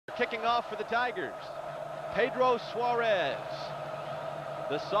kicking off for the Tigers. Pedro Suarez,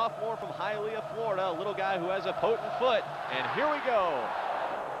 the sophomore from Hialeah, Florida, a little guy who has a potent foot. And here we go.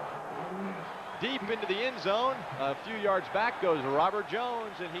 Deep into the end zone. A few yards back goes Robert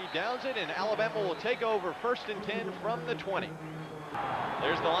Jones, and he downs it, and Alabama will take over 1st and 10 from the 20.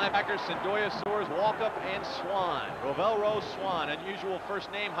 There's the linebackers, Sendoya Soares, Walkup, and Swan. Rovell Rose Swan, unusual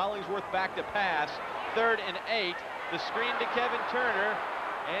first name. Hollingsworth back to pass. 3rd and 8. The screen to Kevin Turner,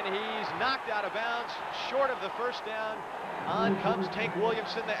 and he's knocked out of bounds short of the first down. On comes Tank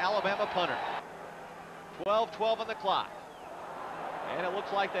Williamson, the Alabama punter. 12-12 on the clock. And it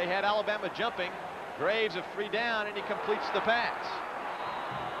looks like they had Alabama jumping. Graves a free down, and he completes the pass.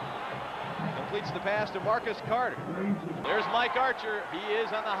 Completes the pass to Marcus Carter. There's Mike Archer. He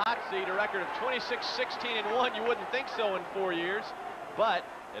is on the hot seat, a record of 26-16-1. You wouldn't think so in 4 years. But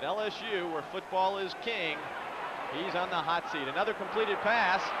at LSU, where football is king, he's on the hot seat. Another completed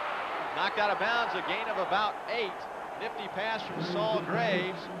pass. Knocked out of bounds, a gain of about 8. Nifty pass from Saul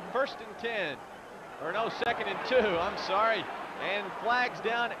Graves. 1st and 10. Or no, 2nd and 2. I'm sorry. And flags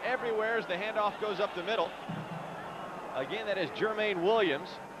down everywhere as the handoff goes up the middle. Again, that is Jermaine Williams.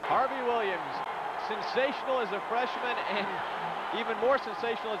 Harvey Williams, sensational as a freshman and even more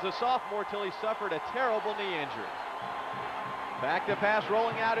sensational as a sophomore till he suffered a terrible knee injury. Back to pass,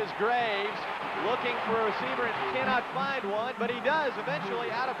 rolling out is Graves, looking for a receiver and cannot find one, but he does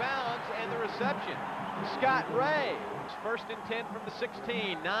eventually, out of bounds, and the reception. Scott Ray, 1st and 10 from the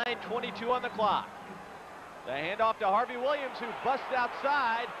 16, 9:22 on the clock. The handoff to Harvey Williams, who busts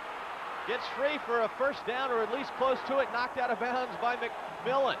outside, gets free for a first down, or at least close to it, knocked out of bounds by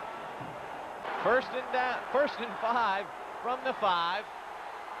McMillan. 1st and 5 from the 5.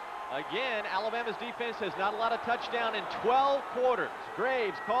 Again, Alabama's defense has not allowed a touchdown in 12 quarters.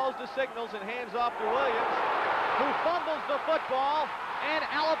 Graves calls the signals and hands off to Williams, who fumbles the football, and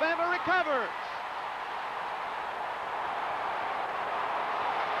Alabama recovers.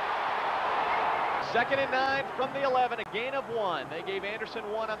 Second and 9 from the 11, a gain of 1. They gave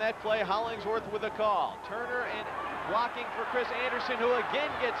Anderson 1 on that play. Hollingsworth with a call. Turner and blocking for Chris Anderson, who again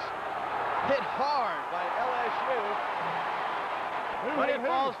gets hit hard by LSU. But he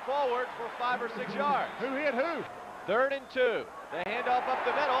falls forward for 5 or 6 yards. Who hit who? 3rd and 2. The handoff up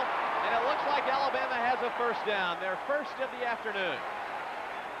the middle, and it looks like Alabama has a first down. Their first of the afternoon.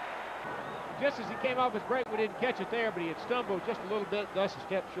 Just as he came off his break, we didn't catch it there, but he had stumbled just a little bit, thus a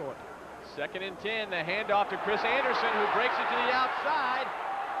step short. 2nd and 10, the handoff to Chris Anderson, who breaks it to the outside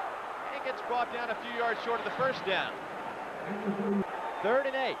and gets brought down a few yards short of the first down. 3rd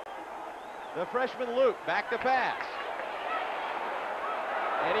and 8. The freshman Luke back to pass.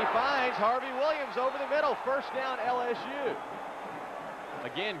 And he finds Harvey Williams over the middle. First down, LSU.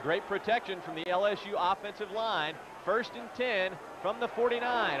 Again, great protection from the LSU offensive line. 1st and 10 from the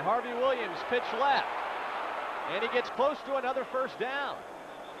 49. Harvey Williams pitch left. And he gets close to another first down.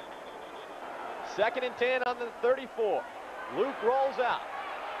 2nd and 10 on the 34. Luke rolls out.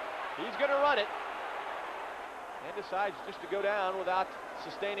 He's going to run it. And decides just to go down without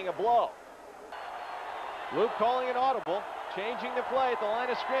sustaining a blow. Luke calling an audible. Changing the play at the line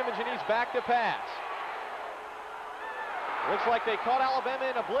of scrimmage, and he's back to pass. Looks like they caught Alabama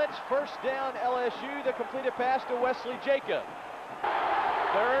in a blitz. First down, LSU. The completed pass to Wesley Jacob.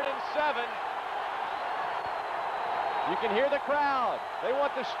 3rd and 7. You can hear the crowd. They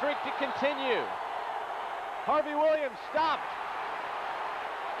want the streak to continue. Harvey Williams stopped.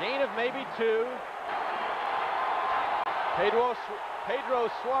 Gain of maybe 2. Pedro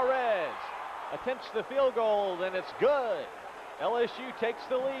Suarez attempts the field goal, and it's good. LSU takes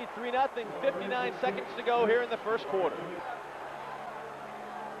the lead, 3-0, 59 seconds to go here in the first quarter.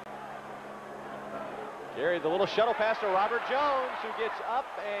 Gary, the little shuttle pass to Robert Jones, who gets up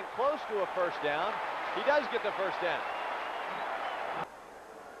and close to a first down. He does get the first down.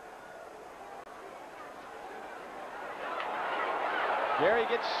 Gary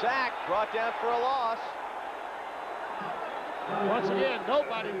gets sacked, brought down for a loss. Once again,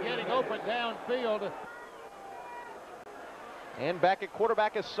 nobody getting open downfield. And back at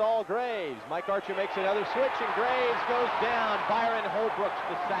quarterback is Saul Graves. Mike Archer makes another switch, and Graves goes down. Byron Holbrooks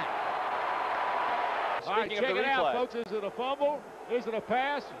the sack. All right, check it out, folks. Is it a fumble? Is it a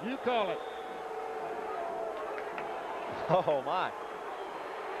pass? You call it. Oh, my.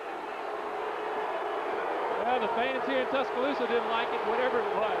 Well, the fans here in Tuscaloosa didn't like it, whatever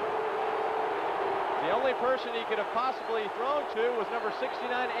it was. The only person he could have possibly thrown to was number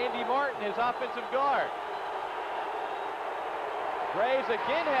 69, Andy Martin, his offensive guard. Graves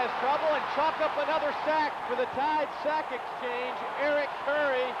again has trouble and chalk up another sack for the Tide sack exchange. Eric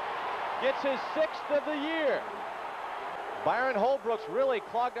Curry gets his 6th of the year. Byron Holbrooks really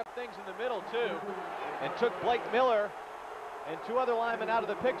clogged up things in the middle too, and took Blake Miller and two other linemen out of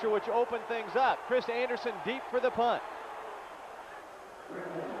the picture, which opened things up. Chris Anderson deep for the punt.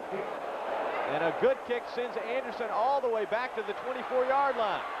 And a good kick sends Anderson all the way back to the 24-yard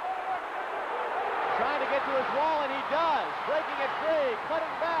line. Trying to get to his wall, and he does. Breaking it free,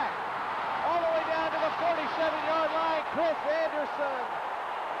 cutting back. All the way down to the 47-yard line, Chris Anderson.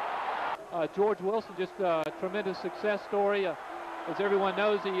 George Wilson, just a tremendous success story. As everyone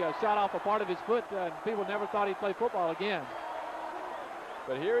knows, he shot off a part of his foot, and people never thought he'd play football again.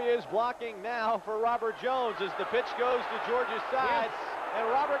 But here he is blocking now for Robert Jones as the pitch goes to George's side, and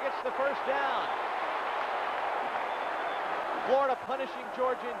Robert gets the first down. Florida punishing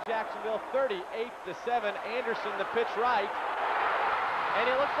Georgia in Jacksonville, 38-7. Anderson, the pitch right. And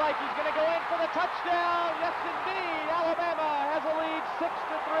it looks like he's going to go in for the touchdown. Yes, indeed. Alabama has a lead 6-3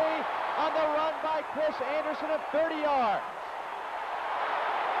 on the run by Chris Anderson of 30 yards.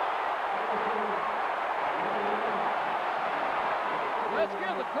 Let's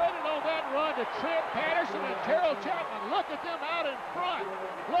give the credit on that run to Trent Patterson and Terrell Chapman. Look at them out in front.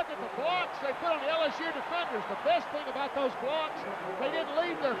 Look at the blocks they put on the LSU defenders. The best thing about those blocks, they didn't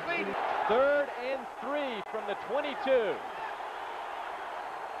leave their feet. 3rd and 3 from the 22.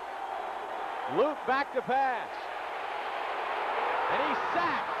 Loop back to pass. And he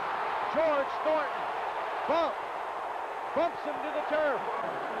sacks George Thornton. Bumps him to the turf.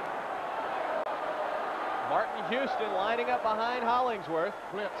 Martin Houston lining up behind Hollingsworth.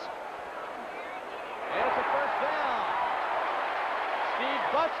 Blitz. And it's a first down. Steve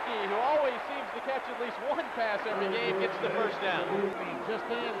Buskey, who always seems to catch at least one pass every game, gets the first down. Just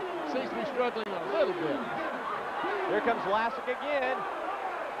then, seems to be struggling a little bit. Here comes Lassick again.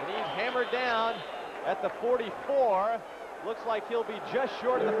 And he's hammered down at the 44. Looks like he'll be just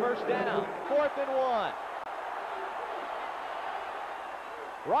short of the first down. 4th and 1.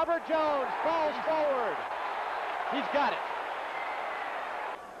 Robert Jones falls forward. He's got it.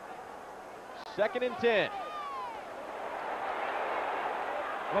 2nd and 10.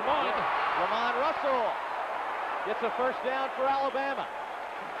 Lamont Russell gets a first down for Alabama.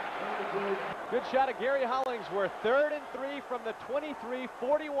 Good shot at Gary Hollingsworth. 3rd and 3 from the 23,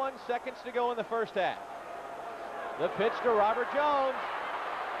 41 seconds to go in the first half. The pitch to Robert Jones.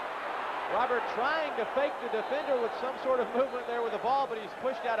 Robert trying to fake the defender with some sort of movement there with the ball, but he's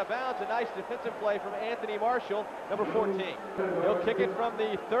pushed out of bounds. A nice defensive play from Anthony Marshall, number 14. He'll kick it from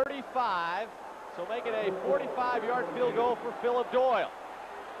the 35, so make it a 45-yard field goal for Philip Doyle.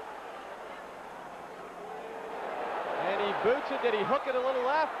 And he boots it. Did he hook it a little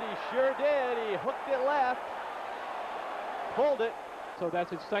left? He sure did. He hooked it left. Pulled it. So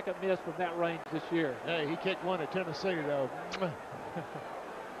that's his 2nd miss from that range this year. Hey, he kicked one at Tennessee, though.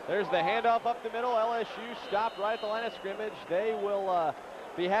 There's the handoff up the middle. LSU stopped right at the line of scrimmage. They will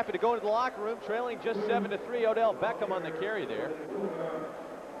be happy to go into the locker room, trailing just 7-3. Odell Beckham on the carry there.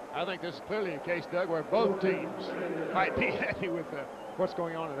 I think this is clearly a case, Doug, where both teams might be happy with what's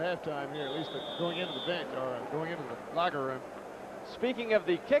going on at halftime here, at least going into the bench or going into the locker room. Speaking of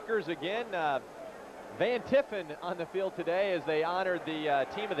the kickers again, Van Tiffen on the field today as they honored the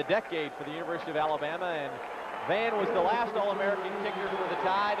team of the decade for the University of Alabama, and Van was the last All-American kicker for the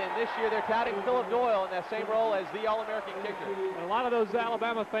Tide, and this year they're touting Philip Doyle in that same role as the All-American kicker. And a lot of those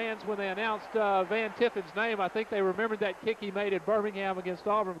Alabama fans, when they announced Van Tiffen's name, I think they remembered that kick he made at Birmingham against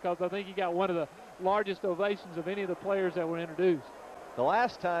Auburn, because I think he got one of the largest ovations of any of the players that were introduced. The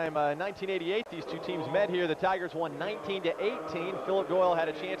last time, 1988, these two teams met here, the Tigers won 19-18. Philip Doyle had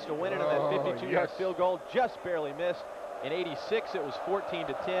a chance to win it on that 52-yard field goal, just barely missed. In 86, it was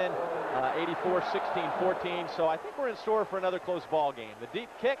 14-10, 84, 16-14. So I think we're in store for another close ball game. The deep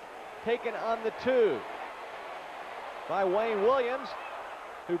kick taken on the 2 by Wayne Williams,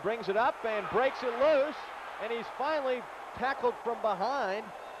 who brings it up and breaks it loose. And he's finally tackled from behind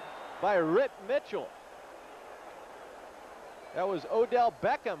by Rip Mitchell. That was Odell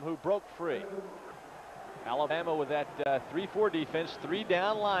Beckham who broke free. Alabama with that 3-4 defense, 3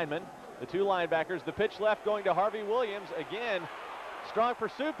 down linemen. The 2 linebackers, the pitch left going to Harvey Williams. Again, strong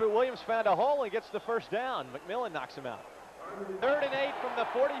pursuit, but Williams found a hole and gets the first down. McMillan knocks him out. 3rd and 8 from the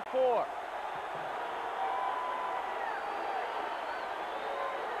 44.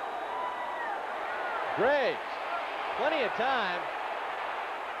 Graves, plenty of time.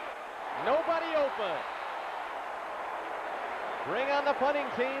 Nobody open. Bring on the punting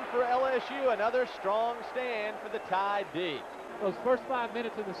team for LSU. Another strong stand for the Tide D. Those first 5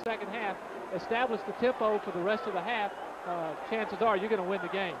 minutes in the second half establish the tempo for the rest of the half. Chances are you're going to win the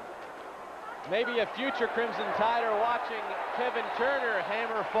game. Maybe a future Crimson Tide are watching Kevin Turner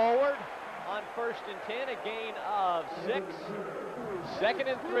hammer forward on 1st and 10, a gain of 6. 2nd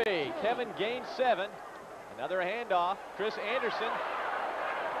and 3, Kevin gains 7. Another handoff. Chris Anderson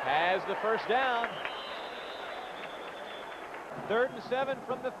has the first down. 3rd and 7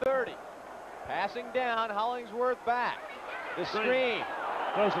 from the 30. Passing down, Hollingsworth back. The screen.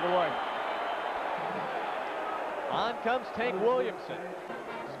 Throws it away. On comes Tank Williamson.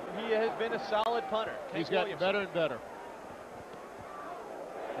 He has been a solid punter. He's gotten better and better.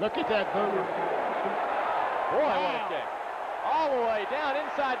 Look at that boomer. Boy, what a kick. All the way down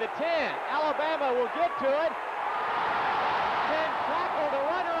inside the 10. Alabama will get to it. Then tackle the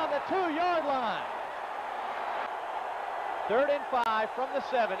runner on the 2-yard line. 3rd and 5 from the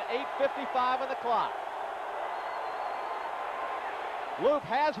 7. 8:55 on the clock. Loop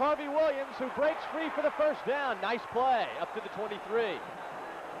has Harvey Williams, who breaks free for the first down. Nice play up to the 23.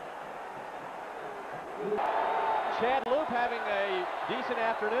 Chad Loop having a decent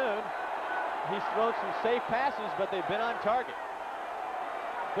afternoon. He's thrown some safe passes, but they've been on target.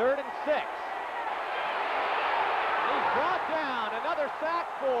 3rd and 6. He's brought down. Another sack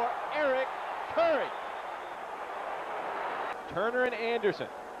for Eric Curry. Turner and Anderson.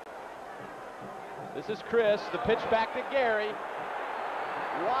 This is Chris. The pitch back to Gary.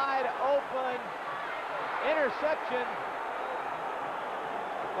 Wide open interception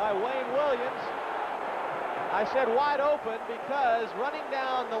by Wayne Williams. I said wide open because running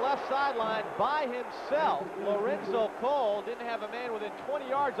down the left sideline by himself, Lorenzo Cole didn't have a man within 20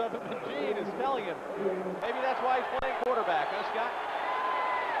 yards of him, and Gene is telling him. Maybe that's why he's playing quarterback, huh, Scott?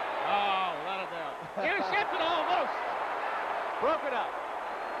 Oh, without a doubt. Intercepted almost. Broke it up.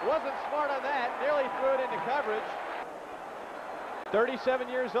 Wasn't smart on that. Nearly threw it into coverage. 37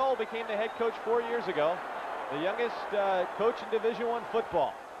 years old, became the head coach 4 years ago. The youngest coach in Division I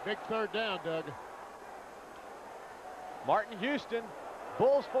football. Big 3rd down, Doug. Martin Houston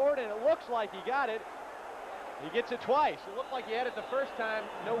bulls forward, and it looks like he got it. He gets it twice. It looked like he had it the first time,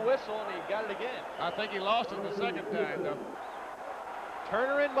 no whistle, and he got it again. I think he lost it the second time, though.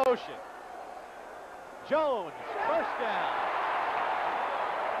 Turner in motion. Jones, first down.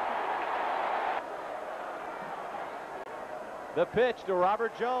 The pitch to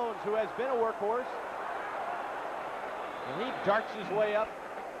Robert Jones, who has been a workhorse. And he darts his way up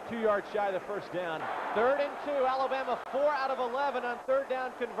 2 yards shy of the first down. 3rd and 2, Alabama 4 out of 11 on 3rd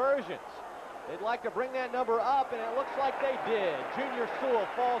down conversions. They'd like to bring that number up, and it looks like they did. Junior Sewell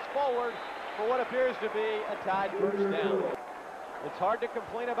falls forward for what appears to be a tied first down. It's hard to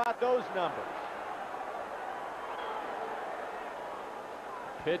complain about those numbers.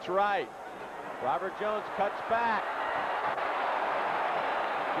 Pitch right. Robert Jones cuts back.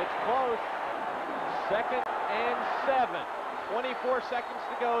 Gets close. 2nd and 7. 24 seconds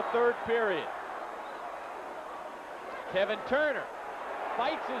to go, 3rd period. Kevin Turner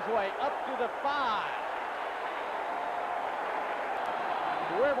fights his way up to the 5.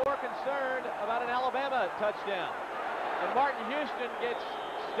 We're more concerned about an Alabama touchdown. And Martin Houston gets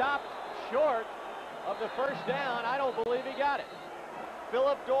stopped short of the first down. I don't believe he got it.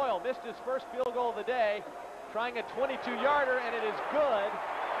 Philip Doyle missed his first field goal of the day, trying a 22-yarder, and it is good.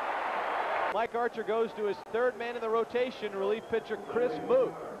 Mike Archer goes to his 3rd man in the rotation, relief pitcher Chris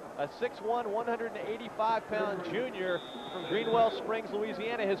Moot, a 6'1", 185-pound junior from Greenwell Springs,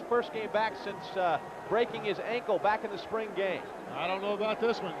 Louisiana. His first game back since breaking his ankle back in the spring game. I don't know about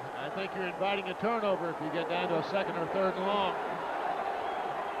this one. I think you're inviting a turnover if you get down to a 2nd or 3rd and long.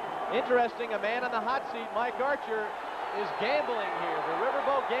 Interesting, a man on the hot seat, Mike Archer, is gambling here. The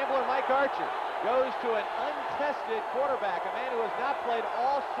riverboat gambler Mike Archer goes to an untested quarterback, a man who has not played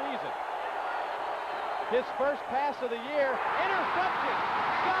all season. His first pass of the year, interception.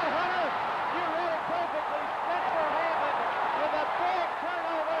 Scott Hunter, you read it perfectly. Spencer Hammond with a big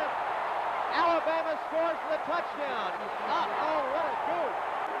turnover. Alabama scores the touchdown. Uh-oh, what a goof.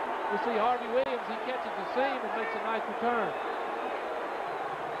 You see Harvey Williams, he catches the seam and makes a nice return.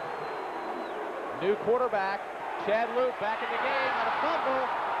 New quarterback, Chad Luke back in the game on a fumble.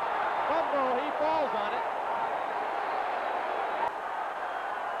 He falls on it.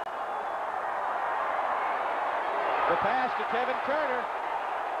 The pass to Kevin Turner.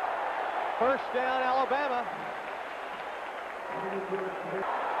 First down, Alabama.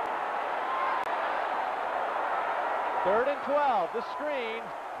 Third and 12, the screen.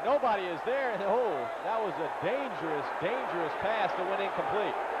 Nobody is there. Oh, that was a dangerous pass that went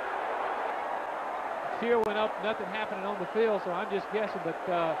incomplete. Cheer went up, nothing happening on the field, so I'm just guessing, but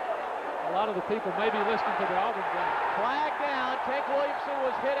a lot of the people may be listening to the Auburn game. Flag down. Tank Williamson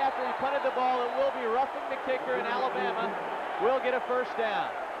was hit after he punted the ball. It will be roughing the kicker, and Alabama will get a first down.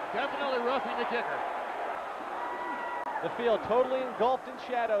 Definitely roughing the kicker. The field totally engulfed in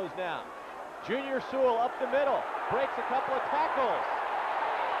shadows now. Junior Sewell up the middle, breaks a couple of tackles.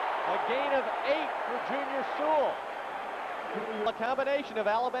 A gain of 8 for Junior Sewell. A combination of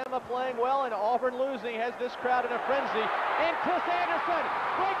Alabama playing well and Auburn losing has this crowd in a frenzy. And Chris Anderson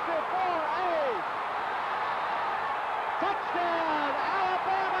breaks it for a touchdown,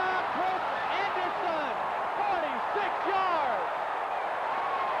 Alabama! Chris Anderson, 46 yards.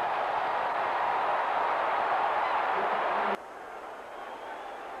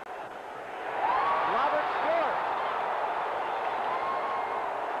 Robert Stewart.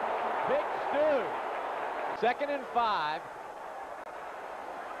 Big Stu. 2nd and 5.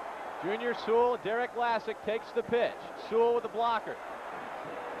 Junior Sewell, Derek Lassick takes the pitch. Sewell with the blocker.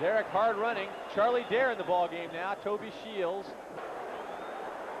 Derek hard running. Charlie Dare in the ball game now. Toby Shields.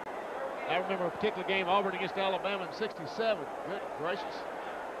 I remember a particular game, Auburn against Alabama in '67. Good gracious.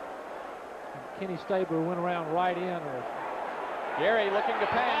 And Kenny Stabler went around right in. Gary looking to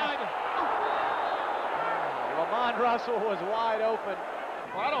pass. Lamont Russell was wide open.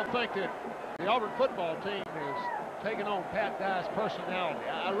 Well, I don't think that the Auburn football team is taking on Pat Dye's personality.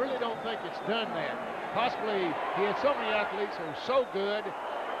 I really don't think it's done that. Possibly he had so many athletes who are so good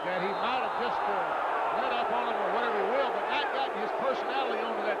that he might have just let up on them or whatever he will, but not gotten his personality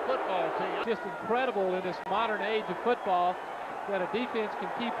onto that football team. Just incredible in this modern age of football that a defense can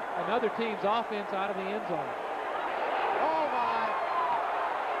keep another team's offense out of the end zone. Oh my!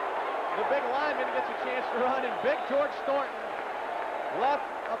 The big lineman gets a chance to run, and big George Thornton left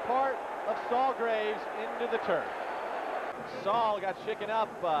a part of Saul Graves into the turf. Saul got shaken up,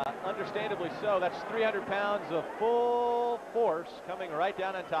 understandably so. That's 300 pounds of full force coming right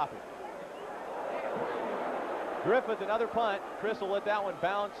down on top of him. Griffith, another punt. Chris will let that one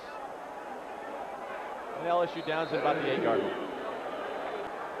bounce. And LSU downs it about the 8-yard line.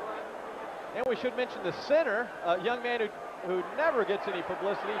 And we should mention the center, a young man who never gets any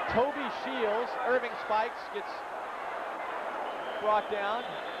publicity, Toby Shields. Irving Spikes gets brought down.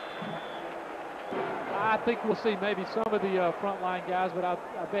 I think we'll see maybe some of the frontline guys, but I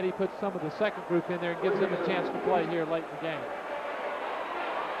bet he puts some of the second group in there and gives them a chance to play here late in the game.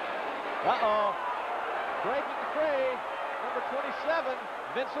 Uh-oh. Breaking free, number 27,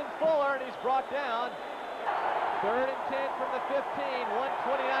 Vincent Fuller, and he's brought down. 3rd and 10 from the 15,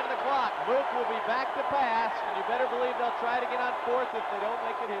 1:29 on the clock. Mook will be back to pass, and you better believe they'll try to get on 4th if they don't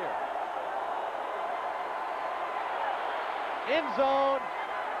make it here. End zone.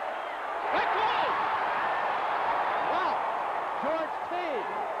 Back goal! Wow, George T.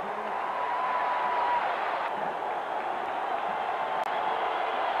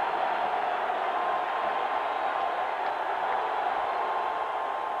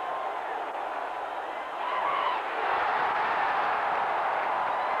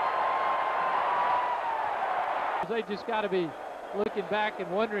 They just got to be looking back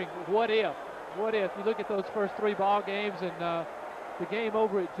and wondering, what if? What if? You look at those first 3 ball games and the game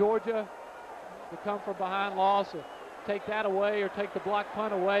over at Georgia, the come from behind loss, or take that away or take the block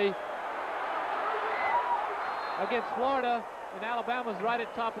punt away. Against Florida, and Alabama's right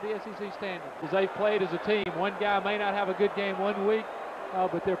at top of the SEC standings. As they've played as a team. One guy may not have a good game one week,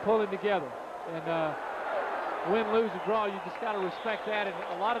 but they're pulling together. And win, lose, or draw, you just got to respect that. And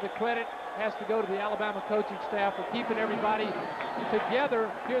a lot of the credit has to go to the Alabama coaching staff for keeping everybody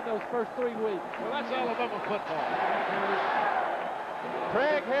together here in those first 3 weeks. Well, that's Alabama football.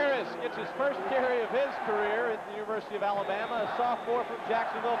 Craig Harris gets his first carry of his career at the University of Alabama, a sophomore from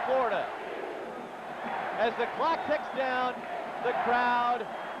Jacksonville, Florida. As the clock ticks down, the crowd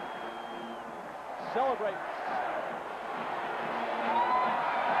celebrates.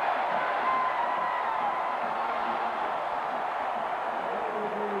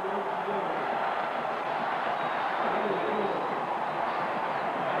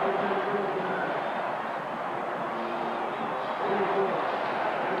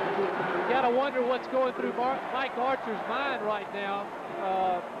 Wonder what's going through Mike Archer's mind right now,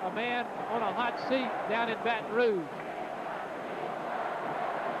 a man on a hot seat down in Baton Rouge.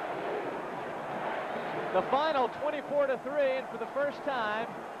 The final 24-3, and for the first time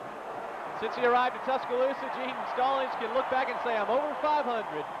since he arrived at Tuscaloosa, Gene Stallings can look back and say, I'm over 500,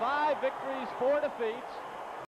 5 victories, 4 defeats.